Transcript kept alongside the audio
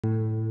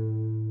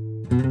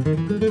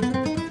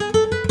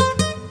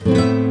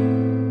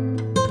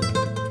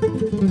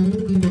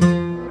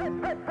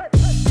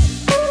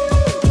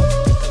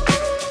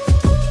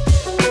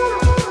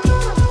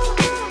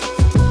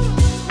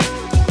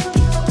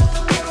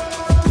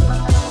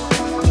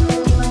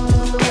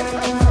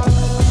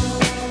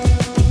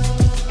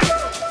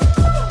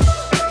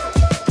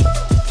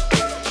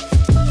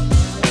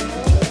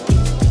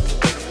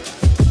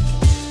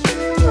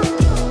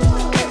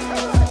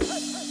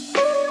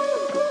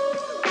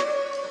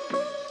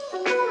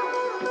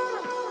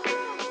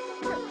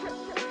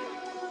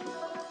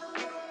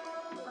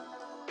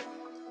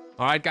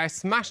Alright guys,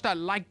 smash that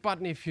like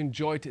button if you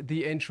enjoyed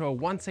the intro.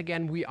 Once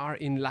again, we are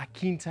in La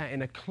Quinta,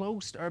 in a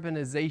closed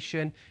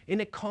urbanization, in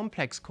a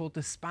complex called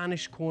the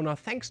Spanish Corner,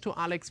 thanks to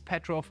Alex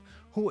Petrov,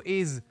 who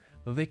is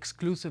the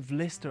exclusive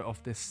lister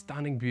of this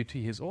stunning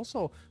beauty. He's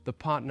also the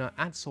partner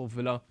at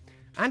Solvilla,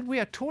 and we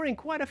are touring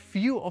quite a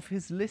few of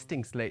his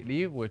listings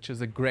lately, which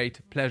is a great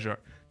pleasure.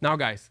 Now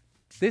guys,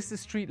 this is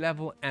street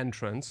level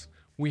entrance.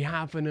 We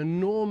have an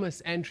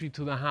enormous entry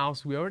to the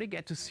house. We already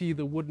get to see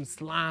the wooden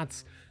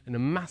slats and a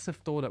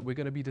massive door that we're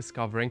going to be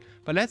discovering.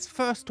 But let's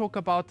first talk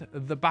about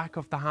the back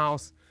of the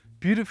house.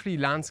 Beautifully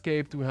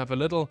landscaped. We have a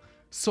little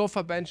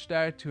sofa bench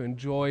there to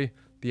enjoy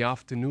the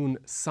afternoon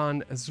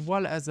sun, as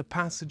well as a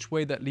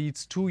passageway that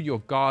leads to your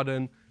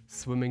garden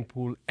swimming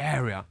pool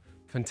area.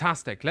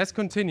 Fantastic. Let's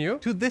continue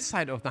to this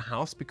side of the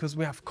house because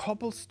we have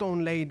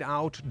cobblestone laid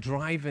out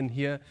drive-in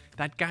here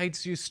that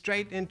guides you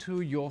straight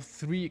into your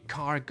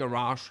 3-car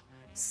garage,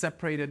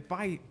 separated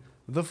by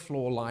the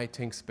floor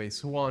lighting,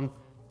 space 1,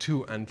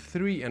 2 and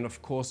 3, and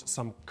of course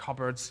some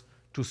cupboards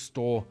to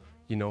store,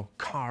 you know,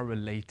 car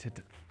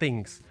related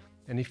things.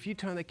 And if you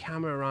turn the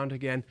camera around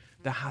again,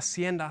 the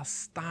hacienda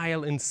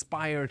style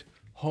inspired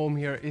home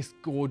here is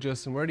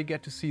gorgeous, and we already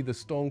get to see the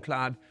stone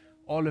clad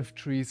olive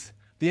trees,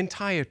 the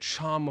entire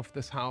charm of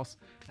this house,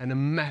 and a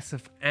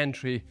massive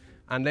entry.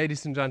 And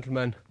ladies and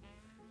gentlemen,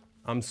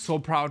 I'm so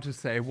proud to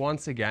say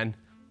once again,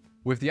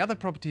 with the other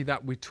property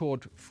that we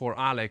toured for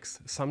Alex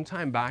some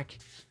time back,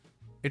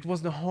 it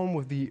was the home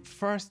with the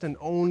first and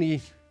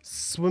only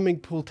swimming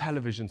pool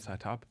television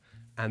setup.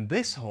 And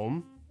this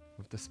home,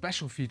 with the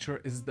special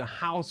feature, is the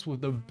house with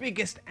the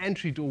biggest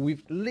entry door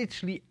we've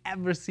literally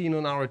ever seen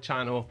on our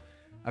channel.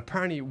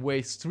 Apparently it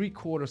weighs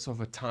 3/4 of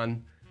a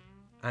ton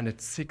and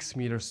it's 6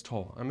 meters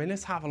tall. I mean,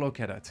 let's have a look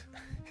at it.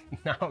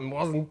 Now, I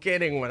wasn't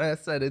kidding when I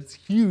said it's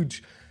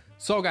huge.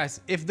 So guys,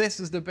 if this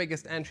is the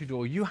biggest entry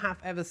door you have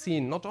ever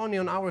seen, not only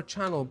on our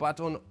channel, but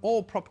on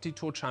all property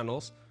tour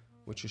channels,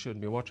 which you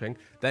shouldn't be watching,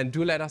 then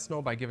do let us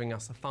know by giving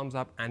us a thumbs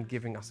up and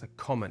giving us a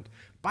comment.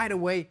 By the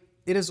way,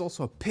 it is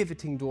also a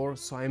pivoting door,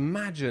 so I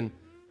imagine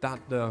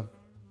that the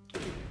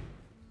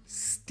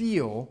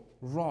steel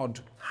rod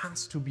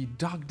has to be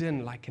dug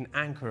in like an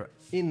anchor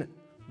in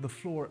the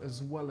floor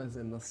as well as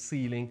in the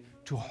ceiling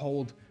to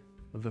hold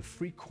the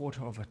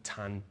 3/4 of a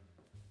ton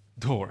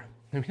door.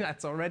 I mean,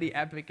 that's already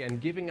epic and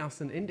giving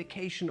us an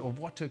indication of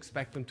what to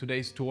expect on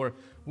today's tour.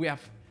 We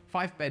have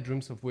 5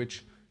 bedrooms, of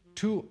which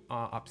 2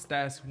 are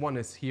upstairs, 1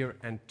 is here,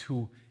 and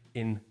 2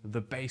 in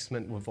the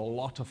basement with a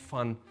lot of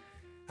fun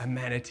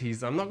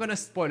amenities. I'm not gonna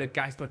spoil it,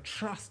 guys, but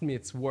trust me,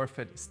 it's worth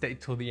it. Stay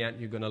till the end,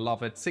 you're gonna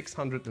love it.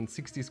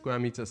 660 square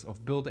meters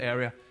of built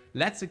area.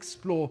 Let's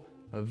explore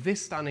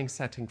this stunning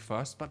setting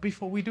first, but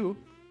before we do,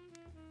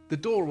 the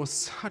door was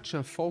such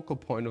a focal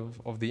point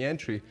of the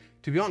entry.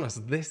 To be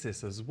honest, this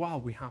is as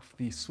well. We have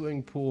the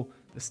swimming pool,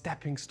 the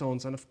stepping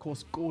stones, and of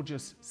course,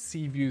 gorgeous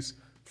sea views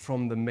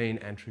from the main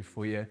entry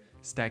foyer,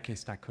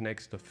 staircase that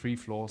connects the 3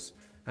 floors.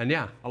 And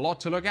yeah, a lot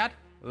to look at.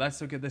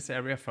 Let's look at this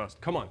area first.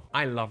 Come on.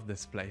 I love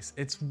this place.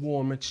 It's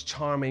warm, it's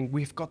charming.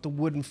 We've got the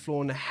wooden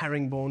floor and a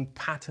herringbone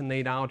pattern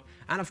laid out.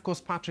 And of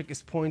course, Patrick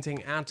is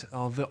pointing at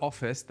the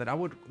office that I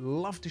would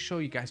love to show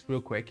you guys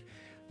real quick.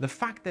 The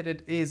fact that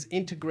it is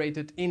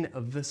integrated in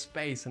the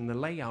space and the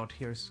layout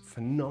here is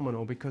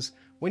phenomenal, because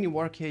when you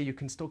work here, you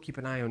can still keep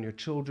an eye on your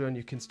children,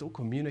 you can still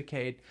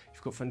communicate,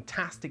 you've got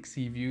fantastic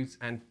sea views,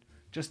 and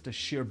just the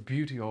sheer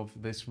beauty of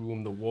this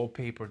room, the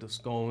wallpaper, the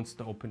scones,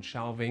 the open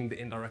shelving, the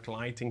indirect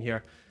lighting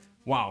here.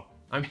 Wow,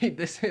 I mean,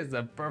 this is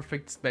a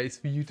perfect space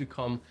for you to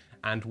come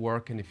and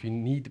work, and if you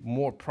need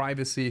more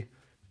privacy,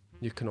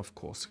 you can of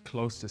course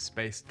close the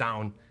space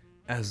down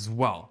as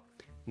well.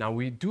 Now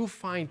we do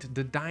find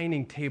the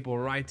dining table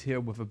right here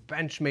with a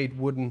bench-made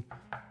wooden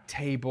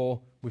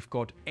table. We've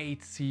got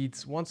 8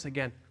 seats. Once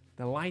again,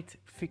 the light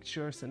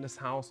fixtures in this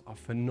house are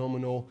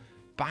phenomenal.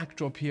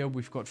 Backdrop here,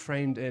 we've got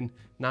framed in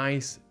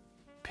nice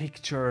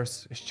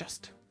pictures. It's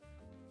just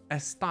a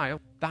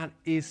style that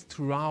is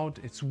throughout.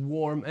 It's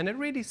warm and it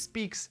really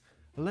speaks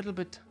a little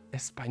bit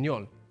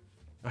Espanol.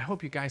 I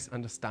hope you guys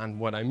understand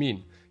what I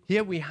mean.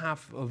 Here we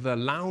have the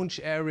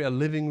lounge area,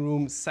 living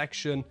room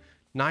section,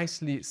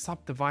 nicely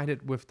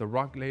subdivided with the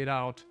rug laid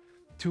out,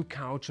 2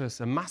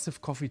 couches, a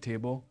massive coffee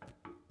table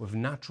with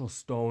natural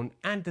stone,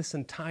 and this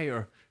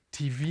entire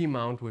TV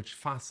mount, which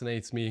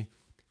fascinates me.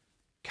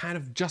 Kind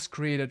of just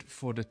created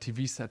for the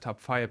TV setup,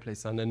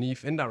 fireplace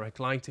underneath, indirect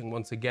lighting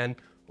once again,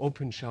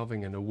 open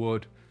shelving in the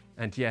wood.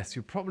 And yes,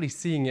 you're probably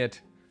seeing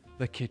it,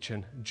 the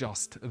kitchen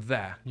just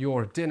there.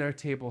 Your dinner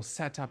table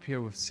set up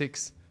here with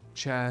 6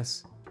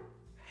 chairs,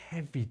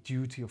 heavy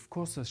duty, of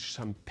course, a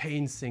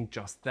champagne sink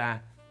just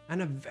there,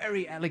 and a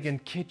very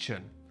elegant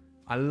kitchen.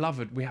 I love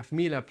it. We have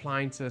Miele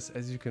appliances,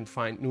 as you can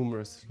find,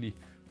 numerously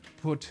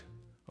put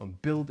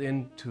built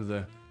into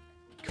the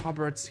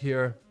cupboards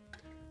here.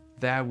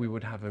 There we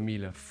would have a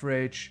Miele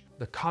fridge.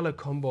 The color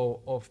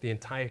combo of the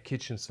entire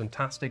kitchen is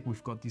fantastic.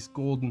 We've got these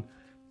golden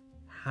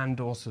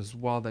handles as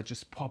well that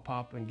just pop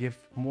up and give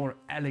more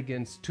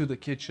elegance to the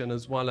kitchen,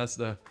 as well as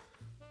the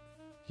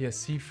here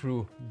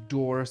see-through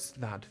doors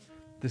that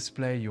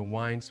display your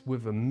wines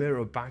with a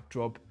mirror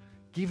backdrop,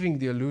 giving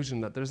the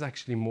illusion that there's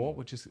actually more,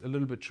 which is a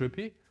little bit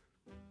trippy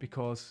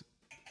because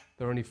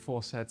there are only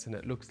 4 sets and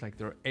it looks like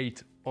there are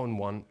 8 on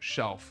one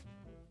shelf.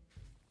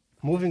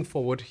 Moving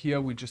forward here,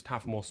 we just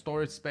have more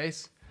storage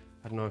space.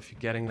 I don't know if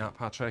you're getting that,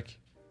 Patrick,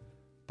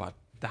 but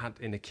that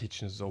in the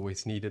kitchen is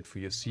always needed for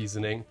your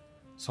seasoning.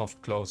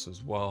 Soft close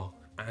as well.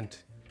 And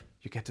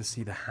you get to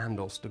see the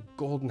handles, the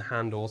golden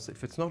handles.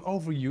 If it's not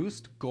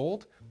overused,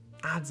 gold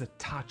adds a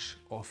touch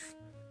of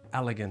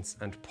elegance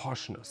and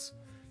poshness.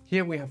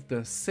 Here we have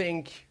the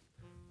sink.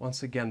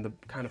 Once again, the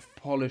kind of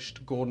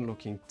polished, golden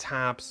looking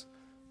tabs,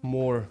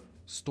 more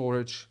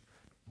storage,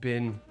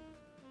 bin.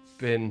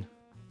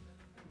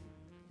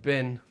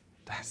 There's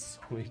so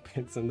many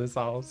bins in this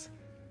house.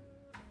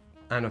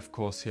 And of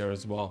course here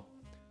as well,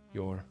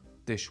 your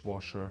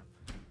dishwasher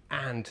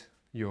and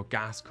your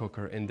gas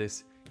cooker in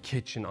this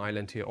kitchen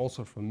island here,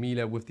 also from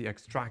Miele, with the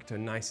extractor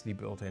nicely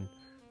built in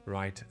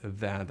right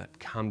there that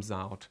comes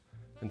out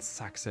and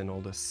sucks in all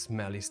the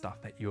smelly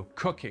stuff that you're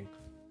cooking.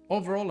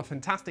 Overall, a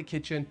fantastic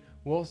kitchen.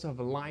 We also have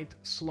a light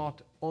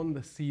slot on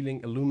the ceiling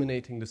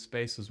illuminating the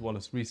space, as well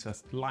as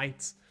recessed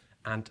lights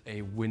and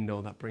a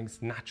window that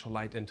brings natural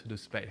light into the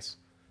space.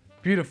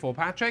 Beautiful.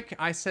 Patrick,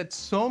 I said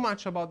so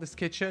much about this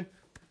kitchen.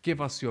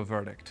 Give us your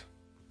verdict.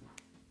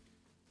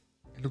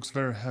 It looks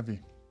very heavy,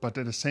 but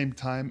at the same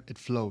time it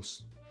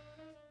flows,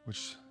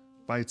 which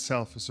by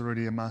itself is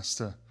already a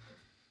master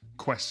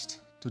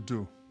quest to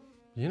do.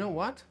 You know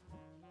what?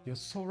 You're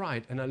so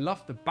right. And I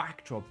love the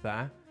backdrop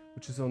there,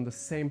 which is on the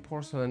same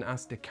porcelain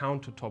as the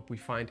countertop we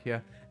find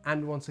here.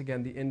 And once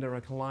again, the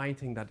indirect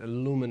lighting that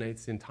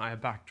illuminates the entire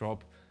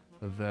backdrop,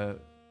 the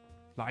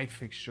light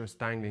fixtures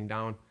dangling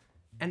down.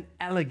 An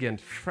elegant,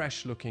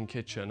 fresh looking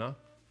kitchen, huh?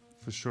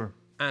 For sure.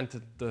 And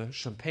the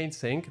champagne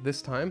sink,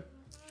 this time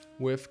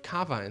with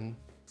cava in.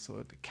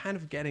 So kind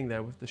of getting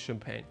there with the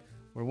champagne.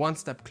 We're one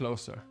step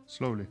closer.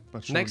 Slowly,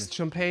 but surely. Next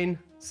champagne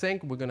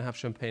sink, we're gonna have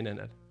champagne in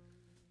it.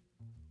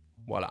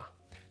 Voila.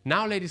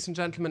 Now, ladies and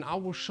gentlemen, I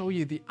will show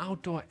you the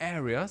outdoor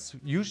areas.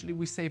 Usually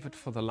we save it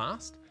for the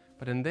last,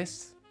 but in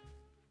this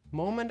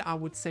moment, I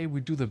would say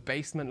we do the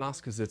basement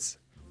last because it's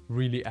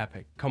really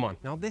epic. Come on.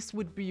 Now, this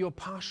would be your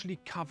partially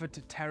covered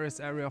terrace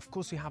area. Of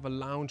course, you have a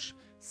lounge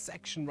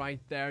section right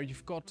there.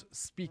 You've got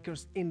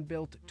speakers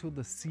inbuilt to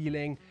the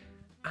ceiling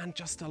and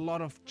just a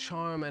lot of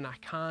charm, and I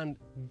can't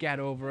get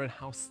over it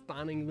how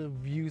stunning the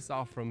views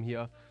are from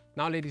here.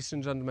 Now, ladies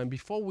and gentlemen,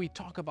 before we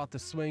talk about the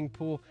swimming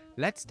pool,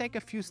 let's take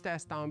a few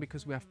stairs down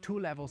because we have 2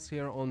 levels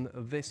here on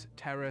this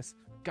terrace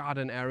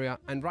garden area.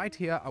 And right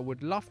here, I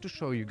would love to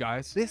show you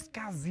guys this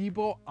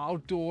gazebo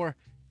outdoor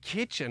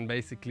kitchen.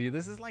 Basically,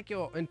 this is like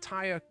your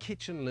entire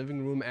kitchen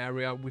living room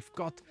area. We've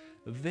got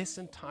this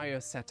entire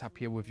setup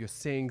here with your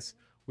sinks.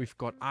 We've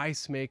got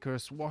ice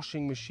makers,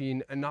 washing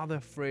machine, another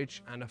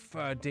fridge, and a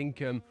fur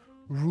dinkum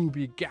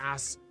ruby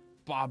gas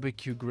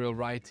barbecue grill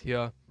right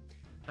here.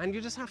 And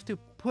you just have to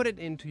put it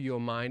into your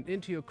mind,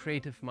 into your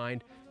creative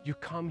mind. You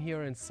come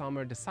here in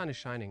summer, the sun is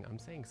shining. I'm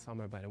saying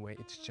summer, by the way,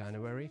 it's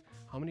January.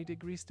 How many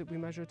degrees did we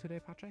measure today,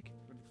 Patrick?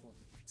 24.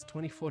 It's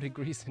 24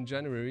 degrees in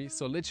January.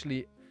 So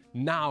literally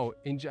now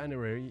in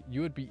January,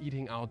 you would be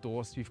eating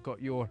outdoors. You've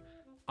got your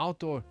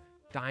outdoor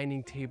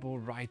dining table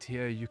right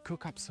here. You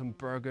cook up some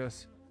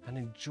burgers and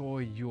enjoy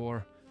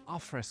your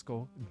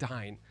alfresco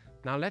dine.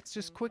 Now let's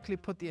just quickly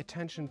put the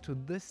attention to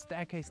this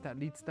staircase that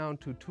leads down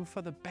to 2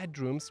 further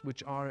bedrooms,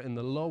 which are in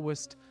the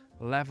lowest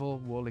level.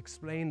 We'll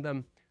explain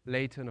them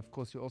later. And of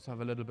course, you also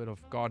have a little bit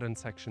of garden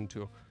section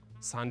to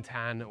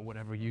suntan or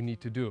whatever you need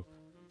to do.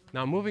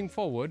 Now moving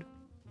forward,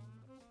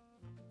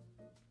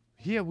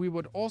 here we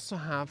would also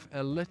have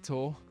a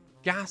little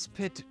gas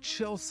pit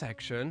chill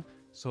section.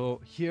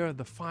 So here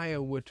the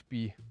fire would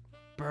be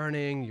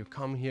burning. You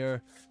come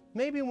here,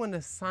 maybe when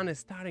the sun is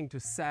starting to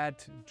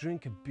set,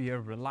 drink a beer,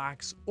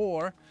 relax,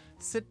 or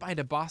sit by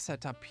the bar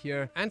setup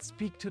here and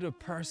speak to the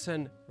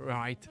person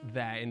right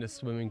there in the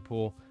swimming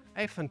pool.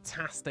 A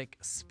fantastic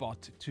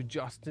spot to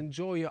just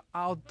enjoy your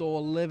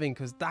outdoor living,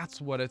 because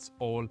that's what it's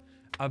all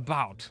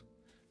about.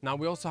 Now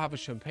we also have a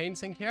champagne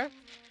sink here.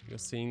 You're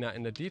seeing that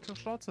in the detail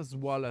shots, as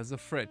well as a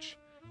fridge.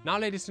 Now,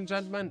 ladies and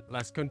gentlemen,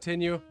 let's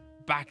continue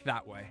back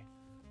that way.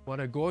 What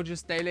a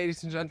gorgeous day,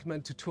 ladies and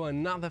gentlemen, to tour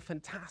another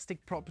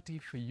fantastic property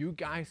for you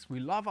guys.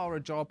 We love our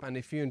job, and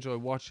if you enjoy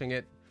watching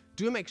it,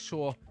 do make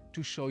sure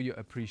to show your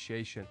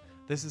appreciation.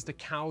 This is the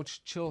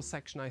couch chill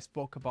section I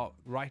spoke about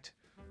right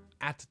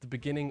at the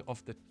beginning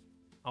of the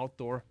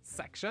outdoor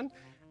section.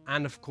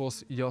 and of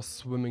course your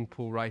swimming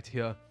pool right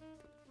here.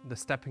 The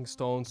stepping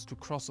stones to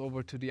cross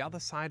over to the other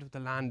side of the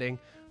landing.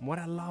 And what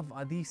I love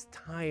are these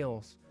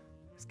tiles.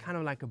 It's kind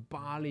of like a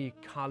barley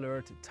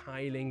colored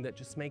tiling that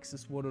just makes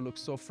this water look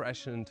so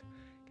fresh and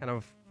kind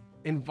of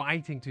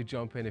inviting to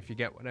jump in, if you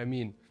get what I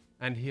mean.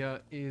 And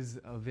here is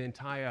the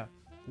entire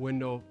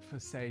window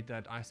facade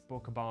that I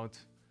spoke about.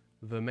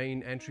 The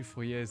main entry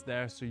foyer is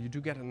there, so you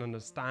do get an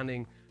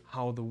understanding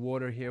how the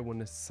water here, when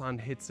the sun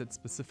hits it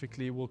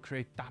specifically, will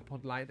create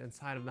dappled light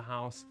inside of the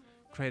house,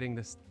 creating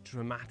this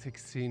dramatic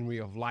scenery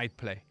of light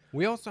play.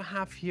 We also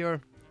have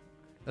here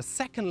a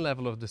second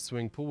level of the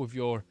swimming pool with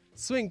your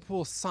swimming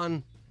pool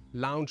sun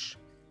lounge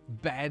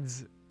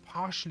beds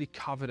partially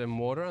covered in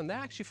water, and they're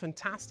actually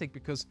fantastic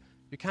because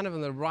you're kind of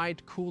in the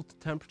right cool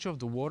temperature of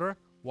the water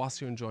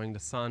whilst you're enjoying the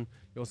sun.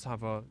 You also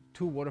have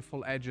two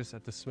waterfall edges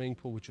at the swimming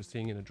pool, which you're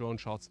seeing in the drone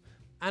shots,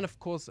 and of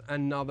course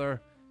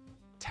another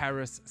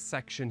terrace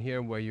section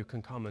here where you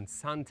can come and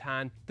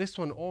suntan. This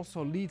one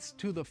also leads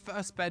to the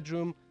first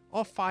bedroom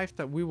of 5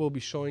 that we will be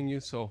showing you,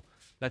 so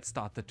let's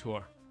start the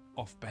tour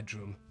of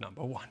bedroom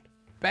number 1.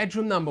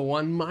 Bedroom number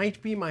 1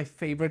 might be my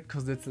favorite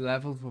because it's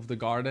leveled with the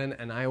garden,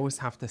 and I always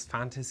have this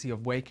fantasy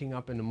of waking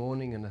up in the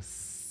morning in a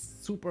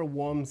super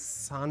warm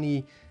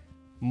sunny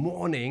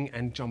morning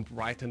and jump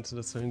right into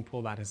the swimming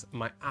pool. That is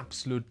my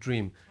absolute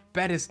dream.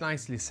 Bed is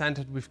nicely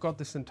centered. We've got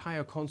this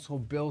entire console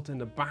built in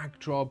the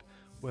backdrop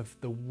with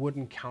the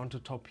wooden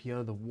countertop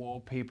here, the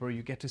wallpaper.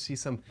 You get to see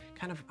some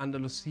kind of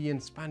Andalusian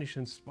Spanish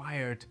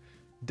inspired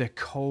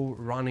deco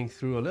running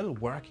through. A little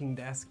working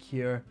desk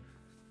here,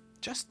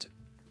 just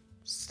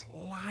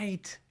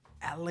slight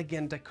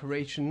elegant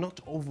decoration, not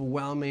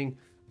overwhelming.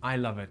 I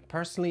love it.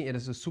 Personally, it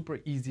is a super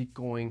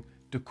easygoing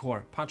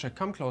decor. Patrick,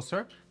 come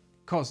closer,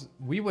 because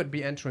we would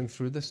be entering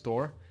through this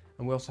door,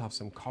 and we also have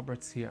some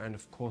cupboards here, and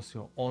of course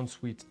your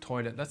ensuite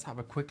toilet. Let's have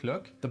a quick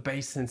look. The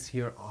basins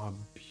here are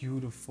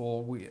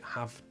beautiful. We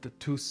have the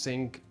 2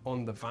 sink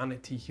on the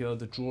vanity here,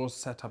 the drawers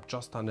set up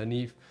just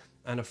underneath,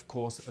 and of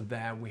course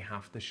there we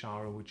have the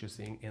shower, which you're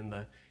seeing in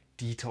the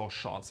detail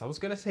shots. I was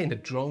gonna say in the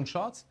drone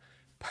shots,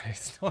 but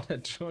it's not a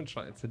drone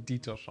shot, it's a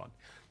detail shot.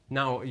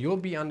 Now you'll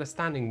be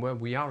understanding where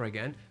we are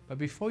again, but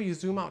before you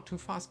zoom out too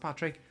fast,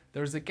 Patrick,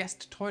 there's a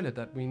guest toilet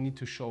that we need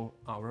to show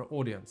our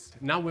audience.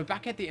 Now we're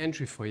back at the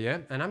entry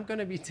foyer, and I'm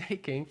gonna be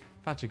taking,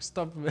 Patrick,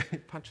 stop,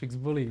 Patrick's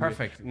bullying me.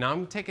 Perfect. Now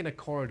I'm taking a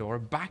corridor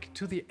back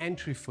to the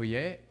entry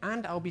foyer,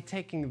 and I'll be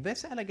taking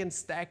this elegant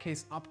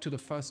staircase up to the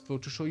first floor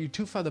to show you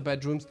 2 further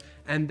bedrooms,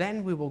 and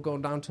then we will go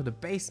down to the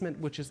basement,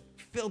 which is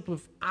filled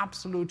with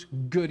absolute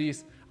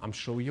goodies. I'm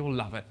sure you'll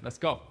love it. Let's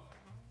go.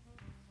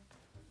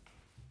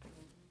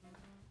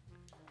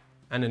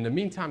 And in the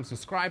meantime,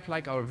 subscribe,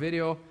 like our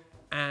video,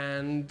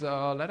 and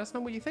let us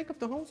know what you think of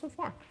the home so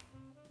far.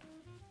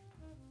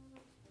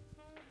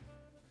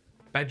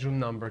 Bedroom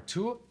number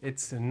 2.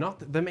 It's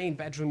not the main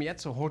bedroom yet,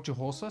 so hold your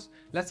horses.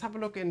 Let's have a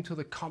look into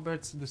the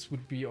cupboards. This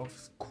would be,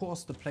 of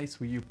course, the place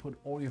where you put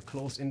all your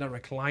clothes,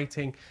 indirect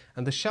lighting,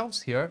 and the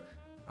shelves here.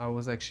 I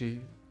was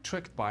actually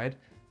tricked by it.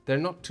 They're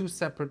not 2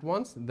 separate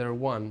ones, they're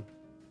one.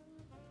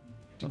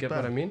 Do you get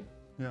what I mean?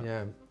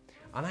 Yeah.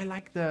 And I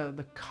like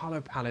the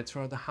color palette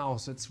throughout the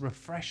house. It's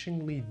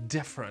refreshingly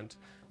different.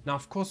 Now,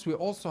 of course, we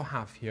also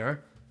have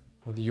here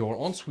your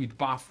ensuite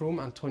bathroom,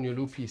 Antonio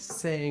Lupi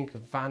sink,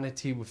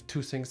 vanity with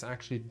 2 sinks,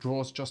 actually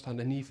drawers just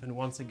underneath, and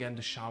once again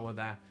the shower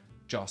there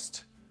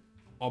just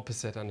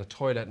opposite, and the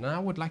toilet. Now I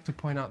would like to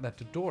point out that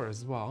the door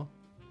as well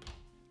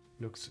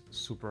looks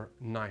super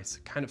nice,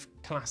 kind of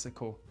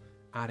classical,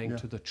 adding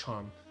to the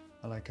charm.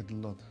 I like it a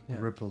lot,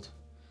 rippled.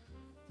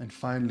 And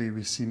finally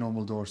we see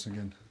normal doors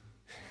again.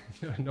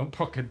 No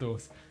pocket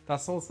doors.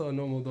 That's also a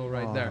normal door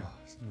right there.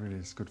 Really,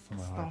 it's good for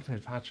my heart. Stop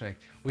it, Patrick.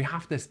 We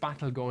have this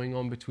battle going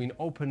on between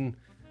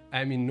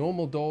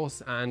normal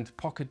doors and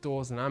pocket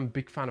doors, and I'm a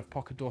big fan of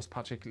pocket doors.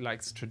 Patrick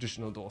likes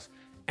traditional doors.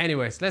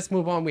 Anyways, let's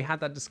move on. We had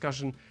that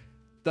discussion.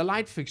 The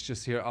light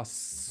fixtures here are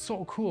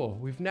so cool.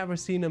 We've never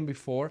seen them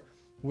before.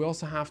 We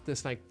also have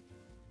this like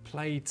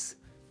plates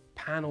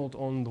paneled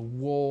on the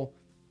wall,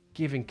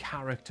 giving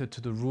character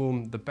to the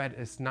room. The bed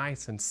is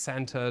nice and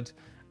centered,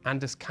 and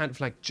this kind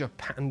of like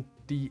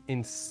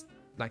Japandi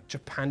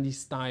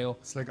style.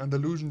 It's like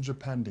Andalusian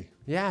Japandi.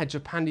 Yeah,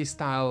 Japandi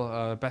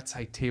style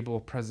bedside table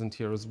present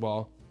here as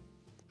well.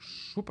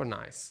 Super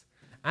nice.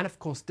 And of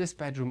course, this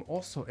bedroom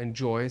also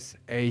enjoys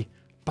a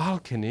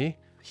balcony.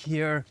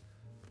 Here,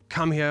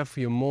 come here for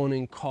your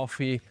morning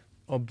coffee,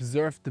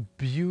 observe the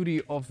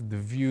beauty of the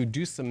view,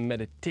 do some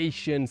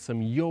meditation,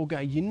 some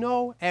yoga, you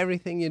know,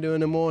 everything you do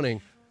in the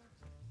morning.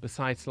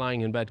 Besides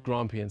lying in bed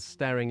grumpy and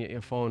staring at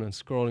your phone and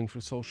scrolling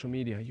through social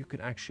media, you could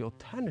actually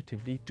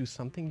alternatively do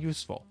something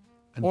useful.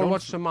 And or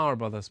watch the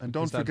Marobrothers. And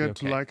don't forget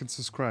to like and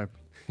subscribe.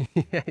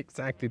 Yeah,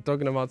 exactly.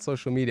 Talking about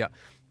social media.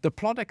 The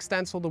plot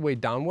extends all the way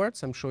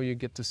downwards. I'm sure you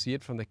get to see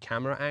it from the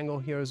camera angle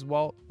here as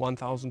well.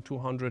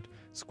 1,200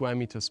 square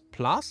meters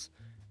plus.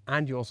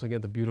 And you also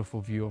get the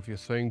beautiful view of your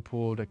swimming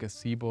pool, the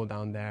gazebo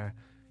down there.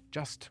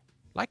 Just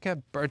like a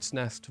bird's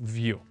nest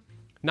view.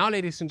 Now,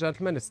 ladies and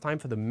gentlemen, it's time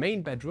for the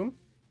main bedroom.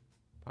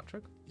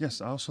 Patrick? Yes,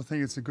 I also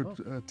think it's a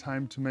good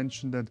time to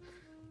mention that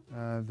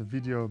the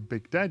video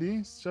Big Daddy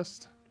is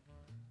just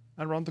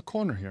around the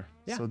corner here.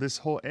 Yeah. So this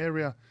whole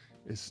area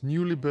is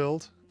newly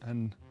built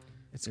and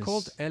it's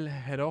called El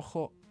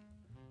Herojo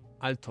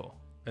Alto,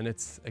 and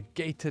it's a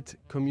gated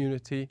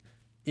community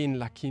in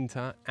La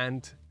Quinta,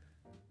 and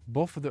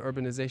both of the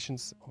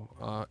urbanizations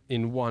are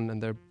in one,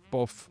 and they're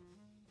both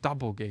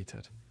double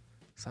gated.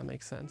 Does that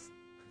make sense?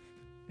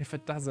 If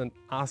it doesn't,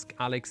 ask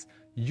Alex,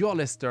 your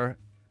lister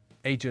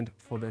agent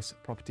for this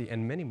property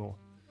and many more.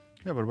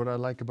 Yeah, but what I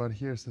like about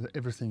here is that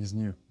everything is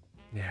new.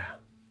 Yeah.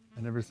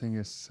 And everything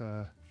is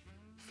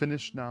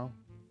finished now,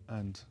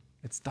 and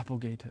it's double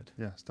gated.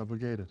 Yeah, it's double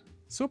gated.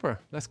 Super,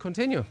 let's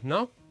continue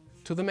now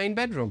to the main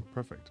bedroom.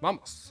 Perfect.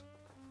 Vamos.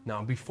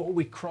 Now, before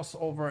we cross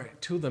over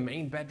to the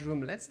main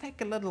bedroom, let's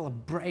take a little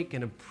break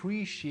and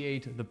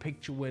appreciate the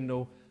picture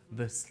window,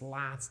 the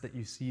slats that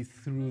you see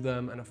through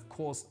them, and of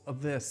course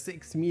the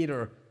 6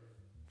 meter,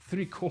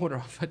 3/4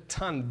 of a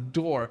ton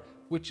door,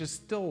 which is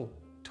still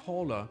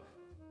taller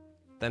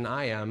than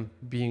I am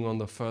being on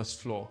the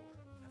first floor.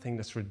 I think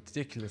that's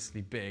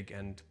ridiculously big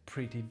and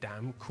pretty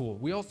damn cool.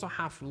 We also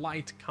have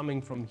light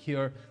coming from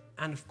here,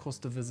 and of course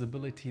the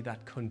visibility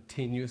that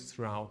continues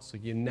throughout, so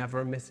you're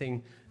never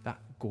missing that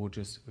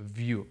gorgeous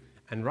view.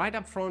 And right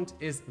up front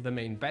is the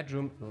main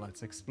bedroom.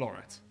 Let's explore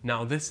it.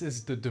 Now, this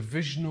is the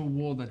divisional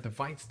wall that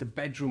divides the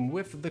bedroom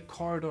with the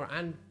corridor,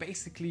 and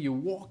basically you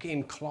walk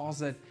in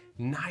closet,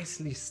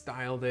 nicely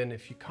styled in.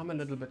 If you come a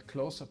little bit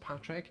closer,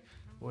 Patrick,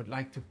 I would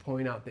like to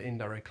point out the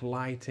indirect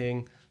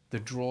lighting, the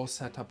drawer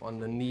setup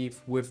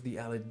underneath with the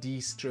LED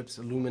strips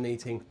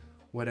illuminating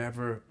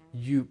whatever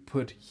you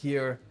put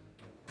here.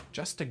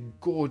 Just a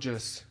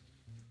gorgeous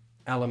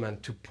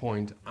element to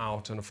point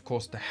out. And of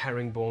course the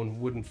herringbone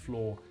wooden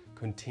floor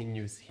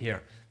continues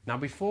here. Now,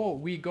 before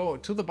we go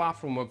to the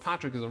bathroom where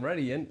Patrick is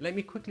already in, let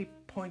me quickly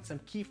point some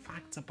key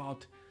facts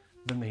about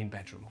the main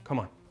bedroom. Come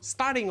on.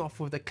 Starting off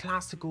with the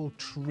classical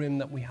trim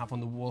that we have on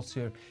the walls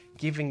here,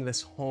 giving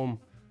this home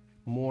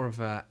more of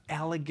a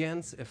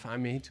elegance, if I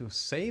may to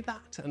say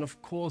that. And of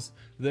course,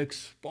 the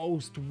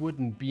exposed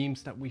wooden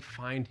beams that we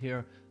find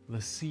here,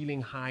 the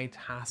ceiling height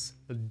has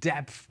the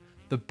depth,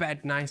 the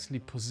bed nicely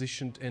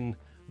positioned in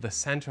the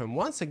center. And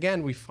once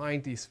again, we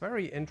find these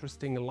very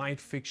interesting light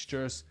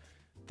fixtures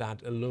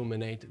that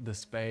illuminate the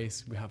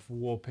space. We have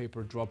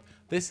wallpaper drop.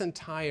 This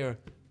entire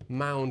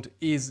mound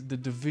is the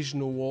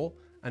divisional wall,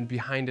 and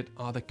behind it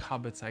are the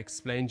cupboards I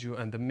explained you,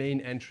 and the main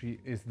entry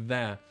is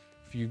there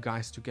for you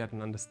guys to get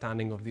an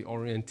understanding of the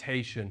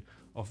orientation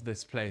of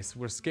this place.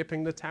 We're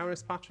skipping the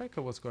terrace, Patrick,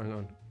 or what's going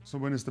on? So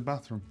when is the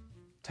bathroom?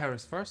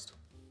 Terrace first?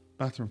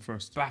 Bathroom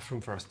first.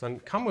 Bathroom first. Then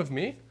come with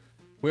me.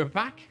 We're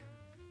back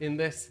in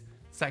this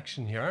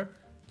section here.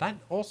 That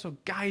also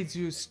guides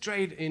you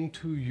straight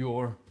into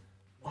your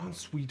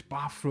ensuite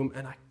bathroom,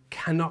 and I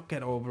cannot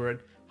get over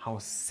it how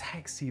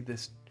sexy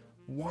this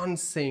one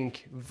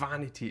sink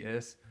vanity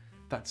is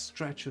that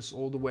stretches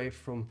all the way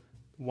from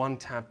one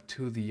tap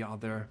to the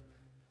other.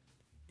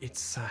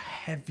 It's a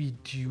heavy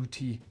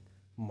duty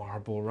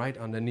marble. Right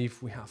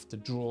underneath we have the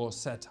drawer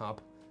set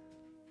up,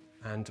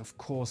 and of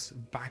course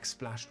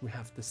backsplashed we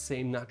have the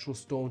same natural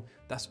stone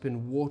that's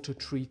been water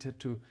treated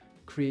to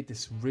create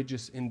these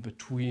ridges in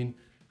between,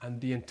 and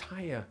the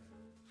entire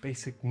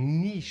basic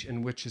niche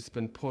in which it's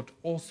been put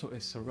also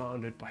is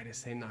surrounded by the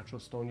same natural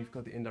stone. You've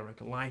got the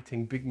indirect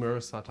lighting, big mirror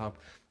setup,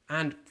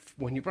 and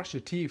when you brush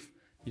your teeth,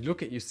 you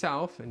look at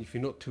yourself, and if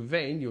you're not too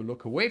vain, you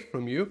look away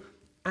from you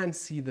and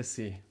see the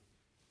sea.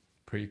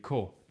 Pretty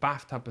cool.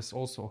 Bathtub is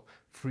also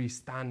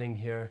freestanding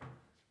here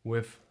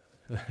with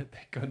the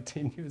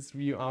continuous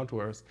view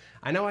outwards.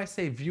 I know I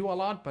say view a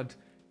lot, but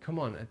come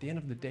on, at the end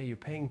of the day, you're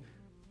paying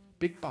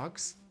big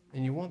bucks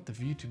and you want the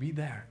view to be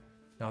there.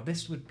 Now,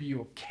 this would be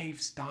your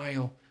cave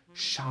style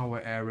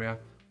shower area.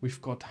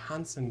 We've got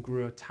Hans and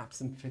Gruer taps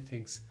and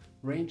fittings,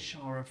 rain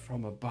shower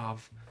from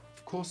above.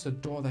 Of course, a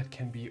door that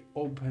can be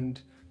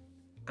opened,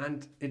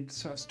 and it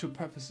serves two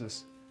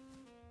purposes.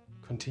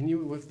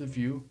 Continue with the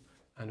view,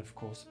 and of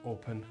course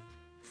open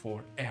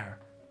for air.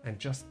 And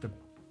just the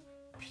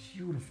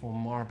beautiful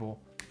marble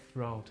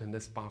throughout in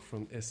this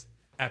bathroom is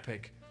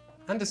epic.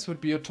 And this would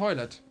be your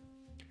toilet.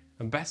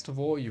 And best of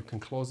all, you can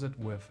close it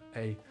with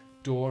a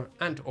door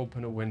and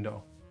open a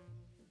window.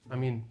 I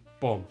mean,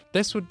 boom.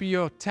 This would be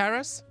your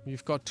terrace.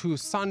 You've got two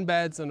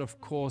sunbeds and of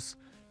course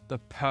the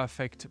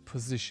perfect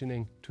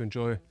positioning to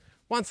enjoy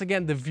once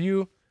again the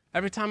view.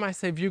 Every time I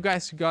say view,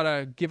 guys, you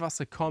gotta give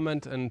us a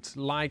comment and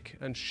like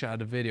and share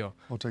the video.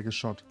 Or take a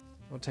shot.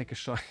 Or take a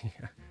shot,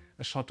 yeah.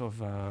 A shot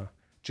of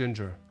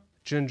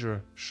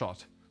ginger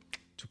shot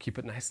to keep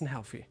it nice and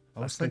healthy.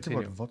 I was thinking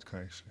about vodka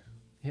actually.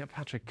 Yeah,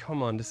 Patrick,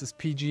 come on, this is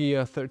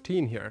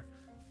PG-13 here.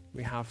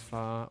 We have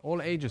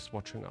all ages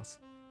watching us.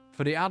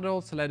 For the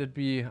adults, let it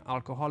be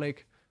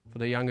alcoholic. For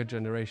the younger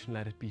generation,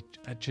 let it be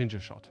a ginger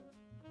shot.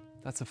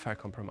 That's a fair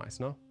compromise,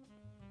 no?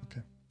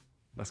 Okay.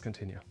 Let's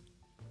continue.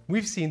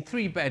 We've seen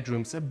 3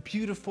 bedrooms, a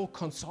beautiful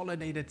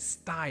consolidated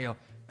style,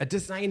 a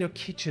designer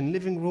kitchen,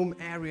 living room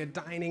area,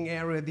 dining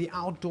area, the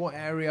outdoor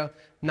area.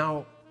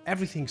 Now,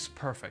 everything's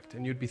perfect.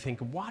 And you'd be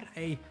thinking, what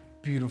a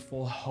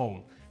beautiful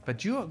home.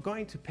 But you are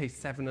going to pay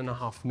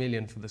 7.5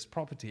 million for this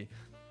property.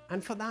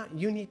 And for that,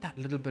 you need that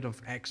little bit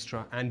of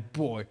extra. And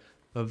boy,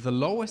 the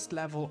lowest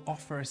level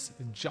offers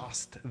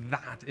just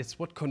that. It's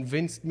what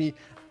convinced me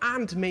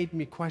and made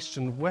me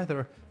question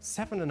whether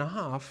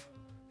 7.5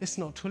 is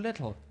not too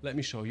little. Let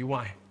me show you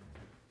why.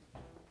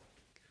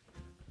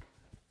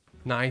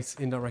 Nice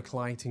indirect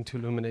lighting to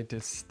illuminate the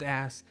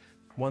stairs.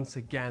 Once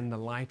again, the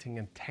lighting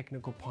and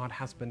technical part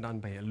has been done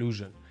by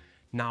Illusion.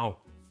 Now,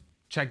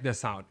 check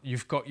this out.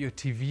 You've got your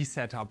TV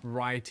setup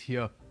right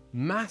here.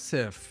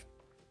 Massive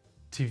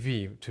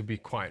TV, to be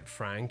quite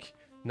frank.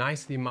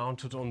 Nicely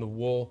mounted on the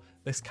wall.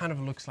 This kind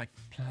of looks like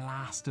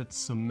plastered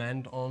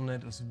cement on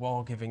it as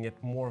well, giving it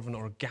more of an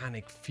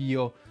organic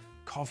feel.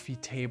 Coffee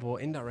table,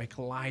 indirect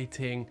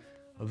lighting.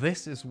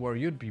 This is where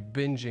you'd be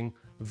binging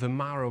the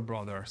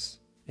Marobrothers,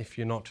 if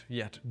you're not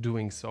yet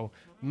doing so.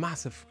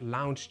 Massive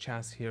lounge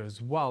chairs here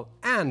as well.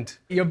 And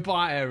your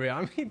bar area.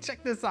 I mean,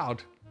 check this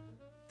out.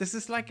 This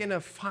is like in a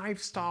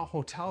 5-star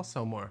hotel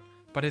somewhere,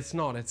 but it's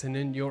not. It's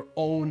in your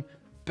own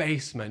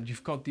basement.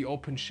 You've got the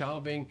open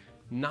shelving,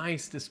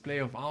 nice display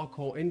of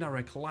alcohol,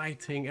 indirect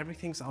lighting.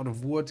 Everything's out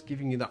of wood,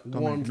 giving you that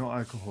warmth. No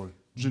alcohol.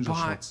 Ginger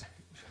shots.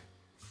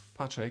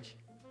 Patrick,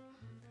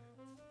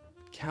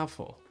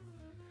 careful.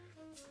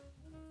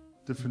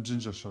 Different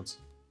ginger shots.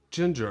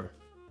 Ginger.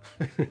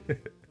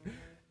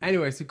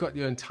 Anyways, you've got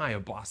your entire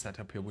bar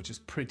setup here, which is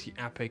pretty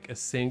epic. A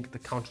sink, the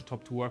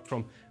countertop to work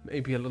from,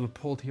 maybe a little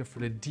pult here for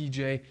the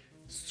DJ.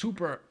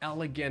 Super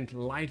elegant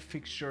light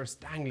fixtures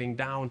dangling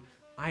down.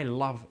 I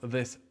love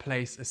this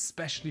place,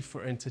 especially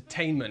for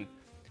entertainment.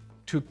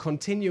 To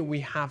continue, we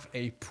have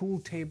a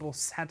pool table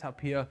set up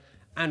here,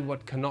 and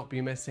what cannot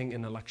be missing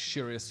in a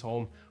luxurious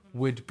home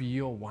would be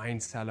your wine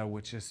cellar,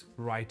 which is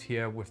right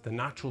here with the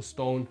natural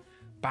stone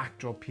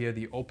backdrop here,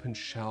 the open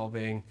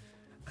shelving,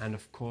 and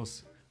of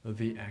course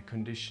the air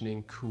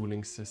conditioning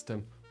cooling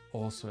system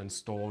also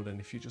installed. And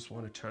if you just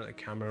want to turn the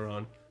camera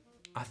on,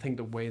 I think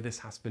the way this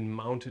has been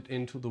mounted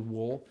into the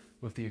wall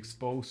with the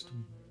exposed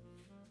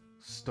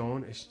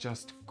stone is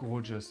just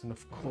gorgeous. And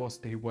of course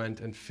they went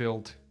and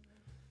filled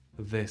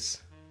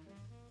this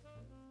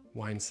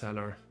wine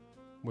cellar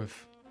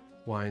with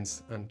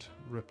wines and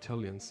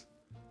reptilians.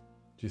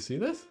 Do you see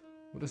this?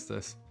 What is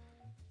this?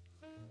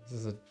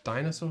 Is this a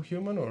dinosaur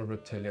human or a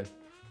reptilian?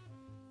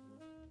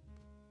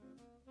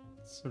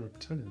 It's a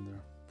reptilian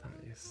there.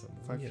 That is some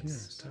 5 weird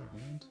years. stuff.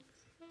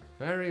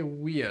 Very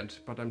weird,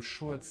 but I'm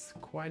sure it's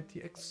quite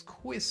the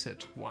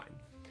exquisite wine.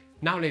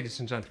 Now, ladies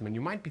and gentlemen,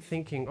 you might be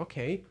thinking,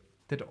 okay,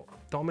 did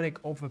Dominic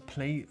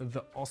overplay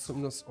the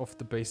awesomeness of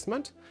the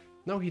basement?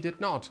 No, he did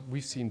not.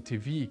 We've seen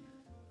TV,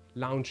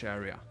 lounge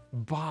area,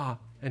 bar,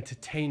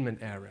 entertainment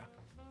area.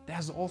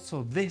 There's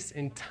also this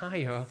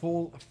entire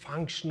full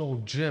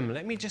functional gym.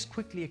 Let me just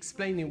quickly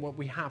explain you what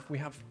we have. We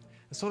have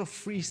a sort of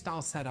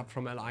freestyle setup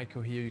from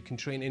Elico here. You can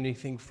train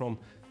anything from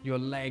your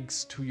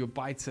legs to your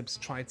biceps,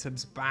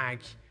 triceps,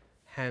 back,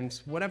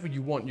 hands, whatever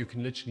you want. You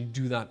can literally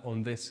do that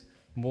on this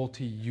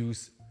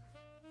multi-use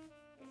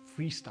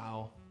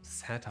freestyle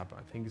setup.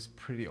 I think is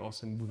pretty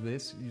awesome. With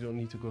this, you don't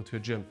need to go to a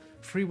gym.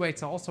 Free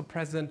weights are also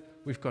present.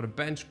 We've got a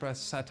bench press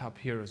setup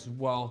here as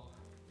well.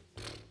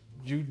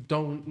 You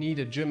don't need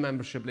a gym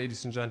membership,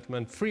 ladies and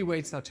gentlemen. Free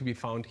weights are to be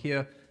found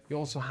here. You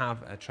also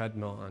have a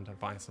treadmill and a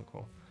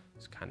bicycle.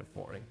 It's kind of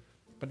boring,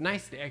 but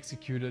nicely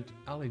executed.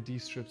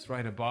 LED strips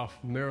right above,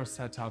 mirror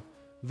setup.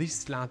 These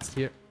slats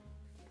here.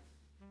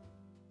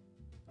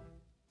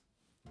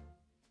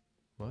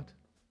 What?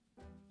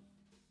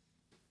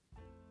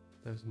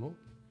 There's more?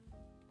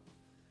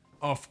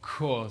 Of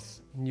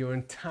course, your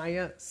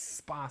entire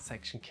spa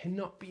section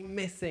cannot be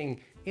missing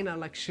in a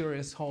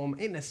luxurious home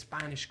in a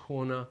Spanish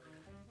corner.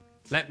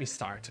 Let me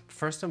start.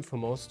 First and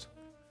foremost,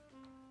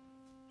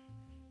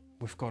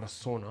 we've got a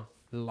sauna.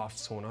 Love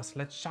saunas.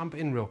 Let's jump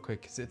in real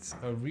quick because it's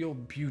a real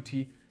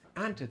beauty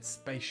and it's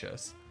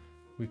spacious.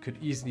 We could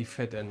easily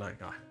fit in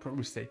like, I'd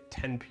probably say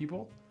 10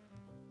 people.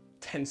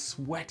 10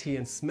 sweaty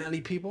and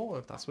smelly people,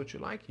 if that's what you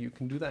like. You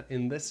can do that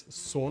in this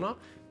sauna.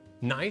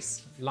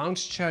 Nice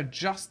lounge chair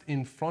just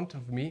in front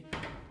of me.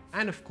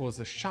 And of course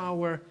a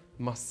shower,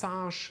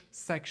 massage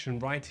section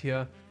right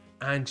here,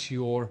 and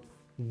your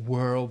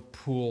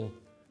whirlpool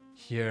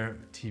here,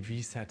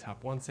 TV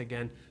setup. Once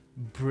again,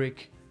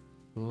 brick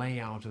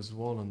layout as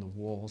well on the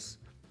walls.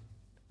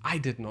 I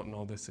did not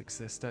know this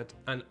existed,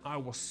 and I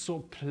was so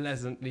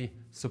pleasantly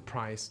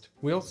surprised.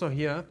 We also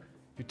here,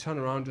 you turn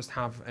around, just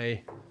have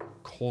a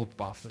cold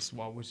bath as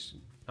well, which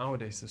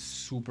nowadays is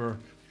super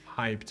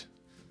hyped.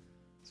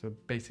 So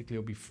basically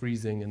it'll be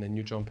freezing and then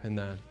you jump in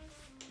there.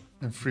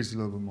 And freeze a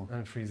little bit more.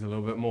 And freeze a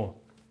little bit more.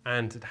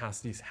 And it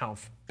has these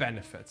health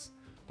benefits.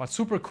 But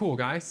super cool,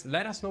 guys.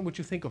 Let us know what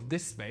you think of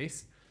this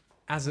space,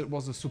 as it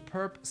was a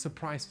superb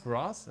surprise for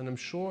us, and I'm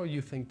sure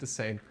you think the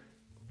same.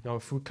 Now,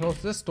 if we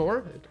close this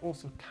door, it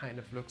also kind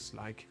of looks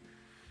like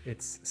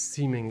it's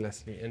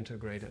seamlessly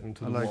integrated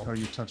into the wall. I like how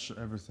you touch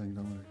everything,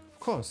 don't you? Of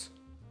course.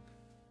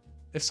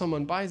 If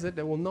someone buys it,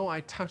 they will know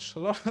I touched a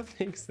lot of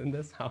things in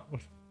this house.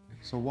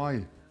 So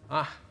why?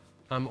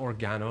 I'm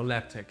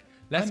organoleptic.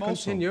 Let's I'm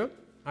also. continue.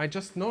 I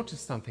just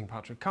noticed something,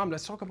 Patrick. Come,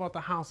 let's talk about the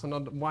house and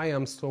not why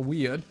I'm so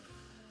weird.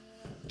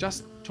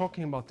 Just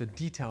talking about the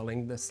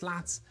detailing, the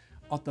slats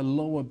at the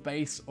lower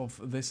base of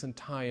this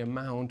entire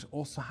mount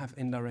also have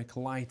indirect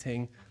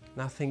lighting.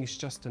 Nothing is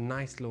just a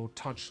nice little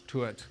touch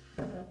to it.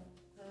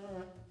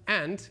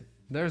 And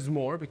there's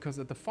more, because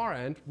at the far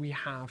end we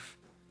have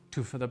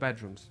 2 further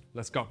bedrooms.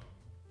 Let's go.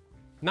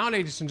 Now,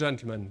 ladies and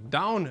gentlemen,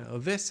 down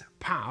this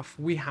path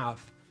we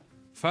have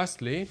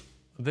firstly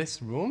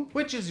this room,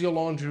 which is your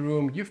laundry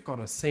room. You've got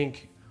a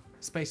sink,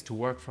 space to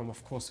work from,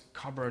 of course,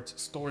 cupboards,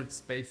 storage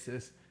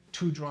spaces,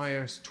 2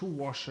 dryers, 2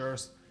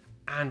 washers,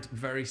 and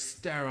very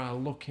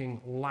sterile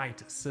looking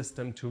light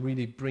system to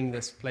really bring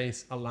this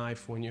place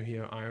alive when you're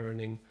here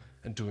ironing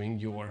and doing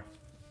your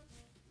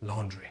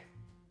laundry.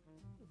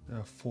 There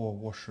are 4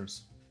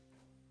 washers.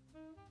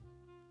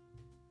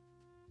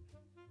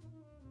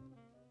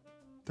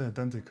 They're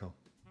identical.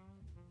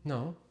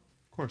 No.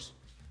 Of course.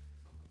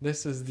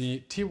 This is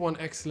the T1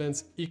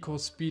 Excellence Eco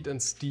Speed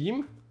and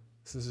Steam.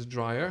 This is a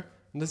dryer.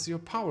 And this is your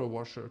power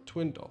washer,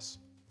 twin DOS.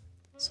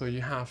 So you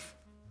have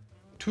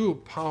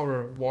 2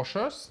 power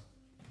washers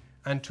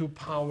and 2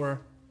 power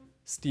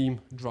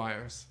steam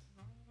dryers.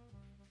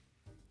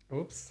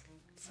 Oops,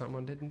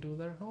 someone didn't do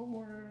their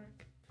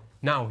homework.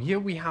 Now here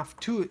we have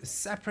 2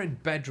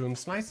 separate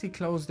bedrooms, nicely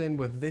closed in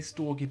with this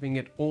door, giving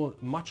it all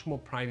much more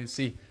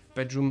privacy.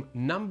 Bedroom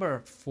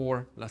number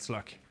 4, let's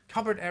look.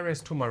 Cupboard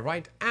areas to my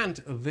right,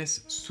 and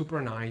this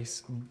super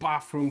nice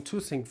bathroom, 2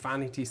 sink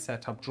vanity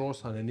setup,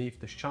 drawers underneath,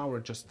 the shower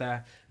just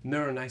there,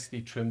 mirror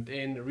nicely trimmed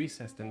in,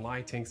 recessed in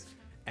lightings,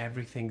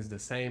 everything's the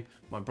same.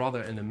 My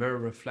brother in the mirror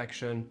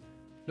reflection,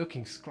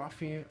 looking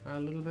scruffy a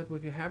little bit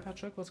with your hair,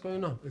 Patrick. What's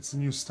going on? It's a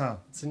new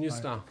style. It's a new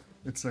style.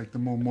 It's like the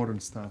more modern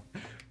style.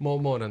 More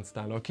modern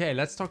style. Okay,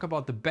 let's talk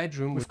about the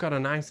bedroom. We've got a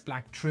nice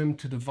black trim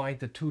to divide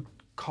the 2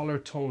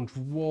 color-toned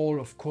wall.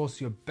 Of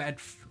course, your bed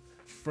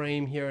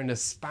frame here in the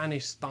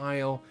Spanish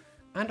style,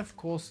 and of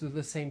course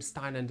the same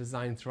style and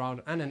design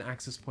throughout, and an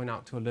access point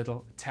out to a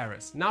little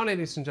terrace. Now,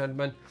 ladies and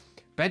gentlemen,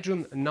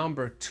 bedroom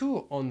number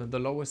 2 on the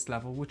lowest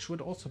level, which would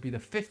also be the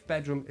 5th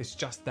bedroom, is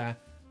just there.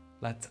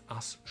 Let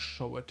us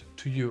show it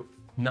to you.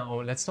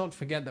 Now, let's not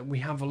forget that we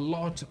have a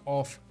lot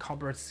of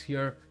cupboards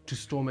here to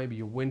store maybe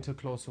your winter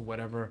clothes or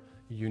whatever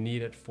you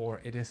need it for.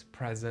 It is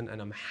present,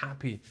 and I'm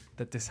happy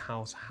that this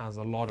house has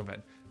a lot of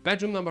it.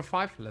 Bedroom number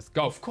 5, let's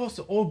go. Of course,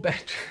 all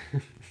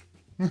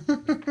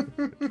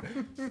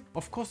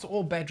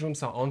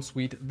bedrooms are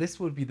ensuite. This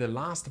will be the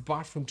last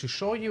bathroom to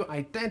show you,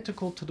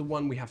 identical to the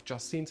one we have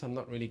just seen, so I'm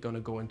not really going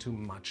to go into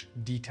much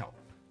detail.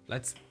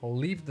 Let's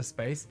leave the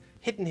space.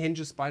 Hidden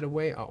hinges, by the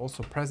way, are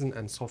also present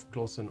and soft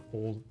close in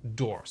all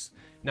doors.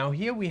 Now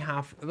here we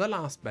have the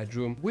last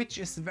bedroom, which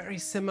is very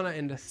similar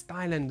in the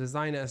style and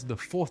design as the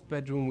 4th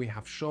bedroom we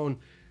have shown.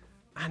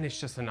 And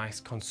it's just a nice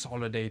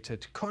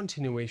consolidated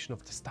continuation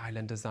of the style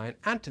and design.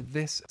 And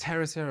this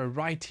terrace area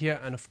right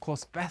here, and of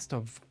course best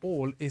of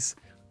all is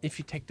if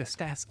you take the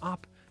stairs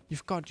up,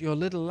 you've got your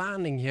little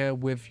landing here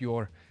with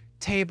your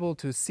table,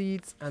 2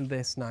 seats, and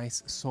this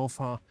nice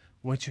sofa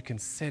which you can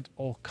sit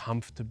all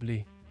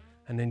comfortably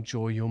and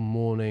enjoy your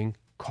morning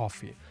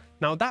coffee.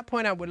 Now at that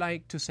point I would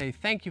like to say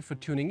thank you for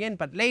tuning in,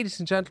 but ladies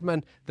and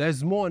gentlemen,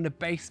 there's more in the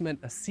basement,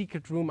 a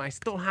secret room I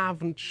still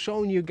haven't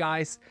shown you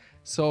guys,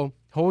 so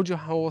hold your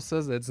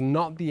horses, it's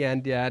not the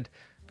end yet.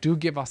 Do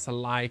give us a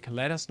like,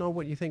 let us know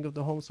what you think of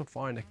the home so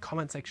far in the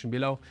comment section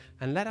below,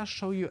 and let us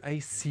show you a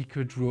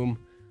secret room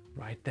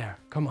right there.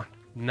 Come on.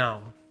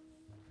 Now,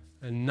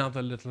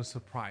 another little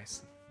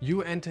surprise.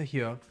 You enter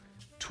here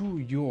to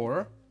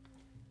your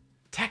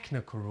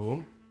technical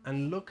room,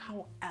 and look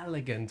how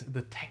elegant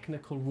the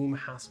technical room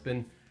has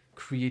been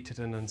created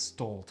and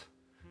installed.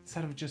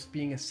 Instead of just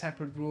being a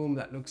separate room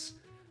that looks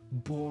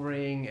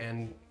boring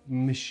and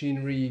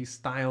machinery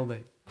style,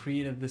 they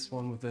created this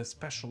one with a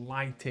special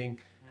lighting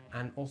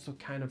and also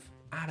kind of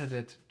added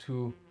it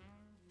to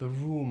the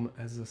room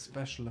as a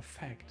special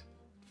effect.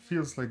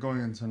 Feels like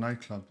going into a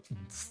nightclub.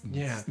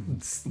 Yeah.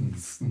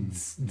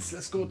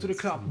 Let's go to the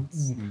club.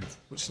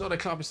 Which is not a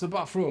club, it's a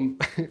bathroom.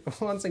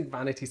 One sink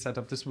vanity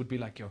setup. This would be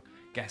like your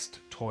guest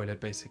toilet,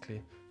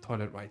 basically.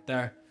 Toilet right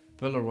there.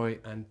 Villeroy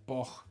and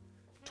Boch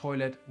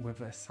toilet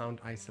with a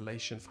sound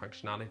isolation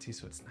functionality,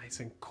 so it's nice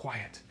and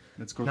quiet.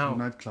 Let's go to the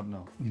nightclub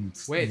now.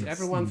 Wait,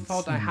 everyone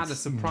thought I had a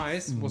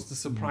surprise. Was the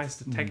surprise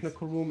the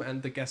technical room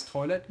and the guest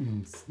toilet?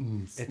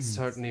 It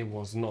certainly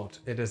was not.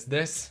 It is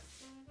this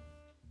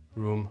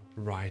room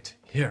right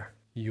here.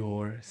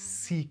 Your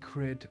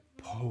secret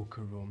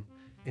poker room,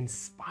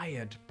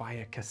 inspired by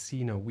a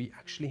casino. We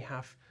actually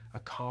have a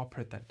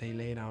carpet that they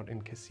laid out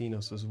in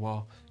casinos as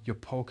well. Your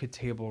poker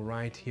table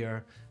right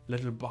here,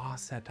 little bar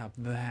setup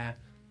there.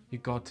 You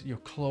got your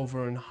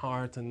clover and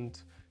heart and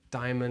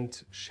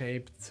diamond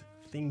shaped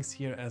things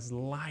here as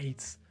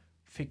lights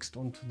fixed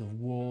onto the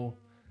wall.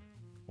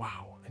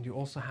 Wow. And you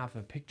also have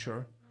a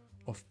picture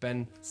of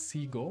Ben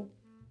Siegel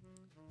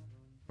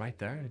right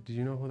there. Did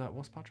you know who that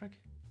was, Patrick?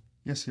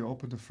 Yes, he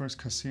opened the first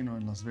casino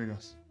in Las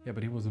Vegas. Yeah,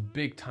 but he was a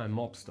big time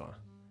mobster.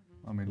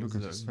 I mean, look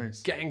at his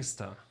face.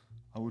 Gangster.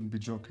 I wouldn't be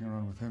joking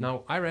around with him.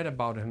 Now, I read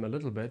about him a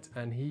little bit,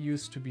 and he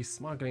used to be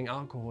smuggling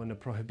alcohol in the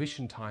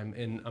Prohibition time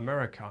in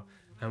America.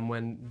 And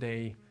when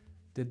they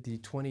did the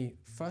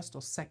 21st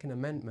or 2nd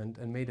Amendment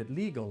and made it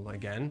legal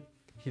again,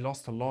 he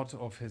lost a lot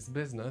of his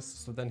business.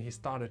 So then he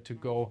started to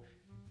go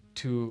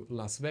to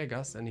Las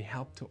Vegas, and he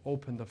helped to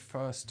open the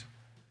first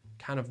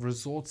kind of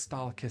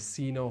resort-style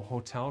casino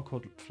hotel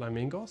called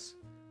Flamingos.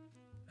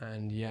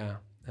 And yeah,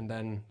 and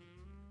then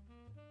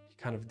he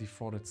kind of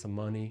defrauded some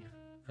money,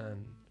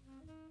 and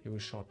he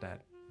was shot dead.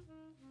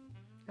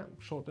 Yeah,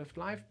 short-lived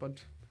life, but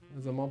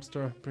as a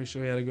mobster, pretty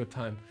sure he had a good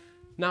time.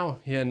 Now,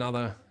 here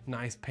another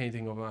nice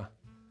painting of a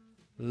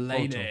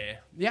lady. Photo.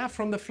 Yeah,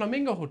 from the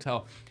Flamingo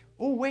Hotel.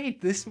 Oh wait,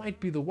 this might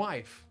be the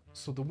wife.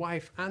 So the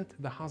wife and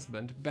the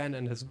husband, Ben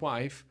and his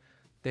wife,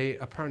 they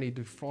apparently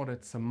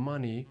defrauded some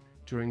money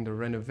during the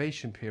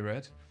renovation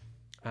period,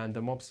 and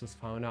the mobsters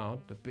found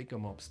out, the bigger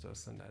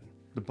mobsters, and then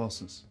The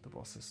bosses,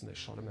 and they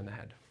shot him in the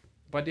head.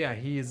 But yeah,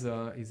 he's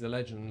a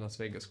legend in Las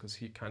Vegas because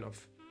he kind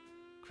of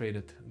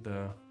created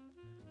the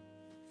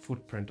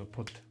footprint or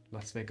put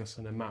Las Vegas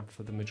on a map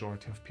for the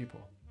majority of people.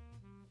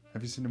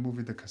 Have you seen the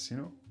movie The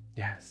Casino?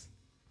 Yes.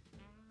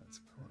 That's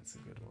a good one. That's a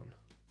good one.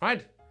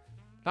 Right,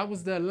 that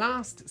was the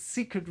last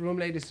secret room,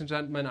 ladies and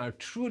gentlemen. I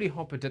truly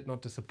hope it did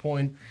not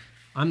disappoint.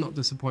 I'm not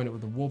disappointed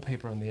with the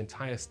wallpaper and the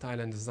entire style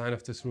and design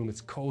of this room.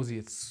 It's cozy.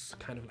 It's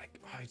kind of like,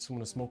 oh, I just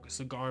want to smoke a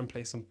cigar and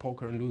play some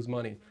poker and lose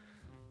money.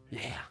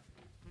 Yeah.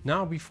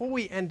 Now, before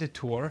we end the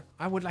tour,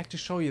 I would like to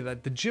show you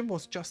that the gym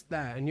was just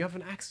there, and you have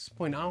an access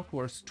point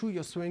outwards to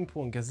your swimming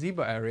pool and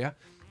gazebo area.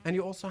 And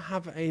you also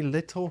have a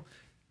little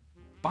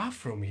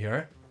bathroom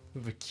here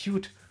with a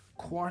cute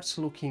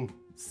quartz-looking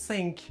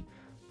sink.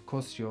 Of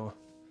course, your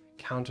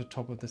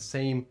countertop is the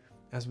same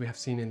as we have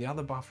seen in the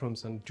other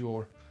bathrooms, and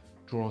your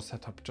drawer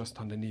set up just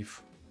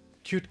underneath.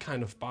 Cute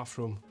kind of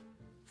bathroom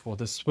for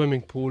the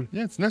swimming pool.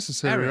 Yeah, it's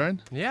necessary, area. right?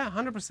 Yeah,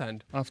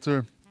 100%.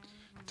 After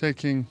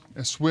taking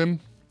a swim,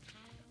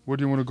 where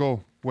do you want to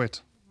go?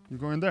 Wet. You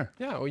go in there.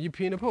 Yeah, or you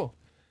pee in a pool.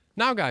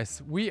 Now,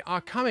 guys, we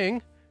are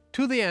coming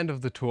to the end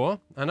of the tour,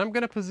 and I'm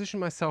gonna position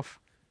myself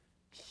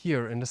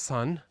here in the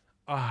sun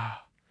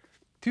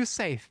to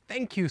say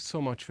thank you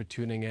so much for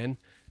tuning in. It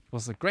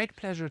was a great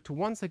pleasure to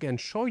once again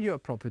show you a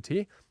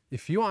property.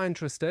 If you are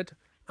interested,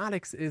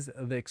 Alex is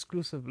the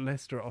exclusive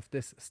lister of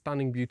this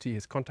stunning beauty.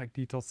 His contact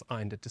details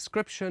are in the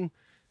description,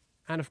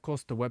 and of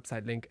course the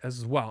website link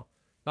as well.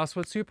 Last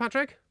words to you,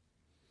 Patrick?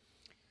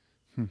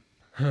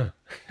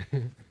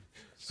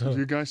 So do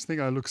you guys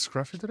think I look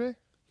scruffy today?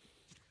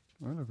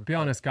 Be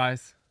honest,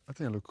 guys. I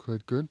think I look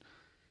quite good.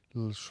 A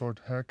little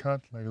short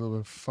haircut, like a little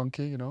bit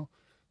funky, you know,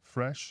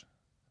 fresh.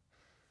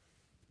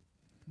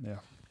 Yeah.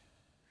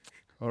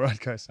 All right,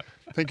 guys.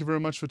 Thank you very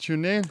much for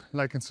tuning in.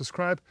 Like and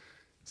subscribe.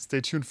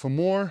 Stay tuned for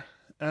more,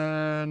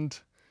 and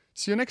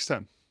see you next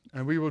time.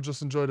 And we will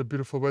just enjoy the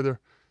beautiful weather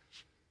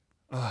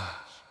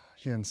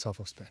here in the south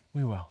of Spain.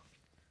 We will.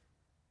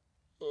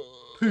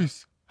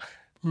 Peace.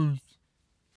 Peace.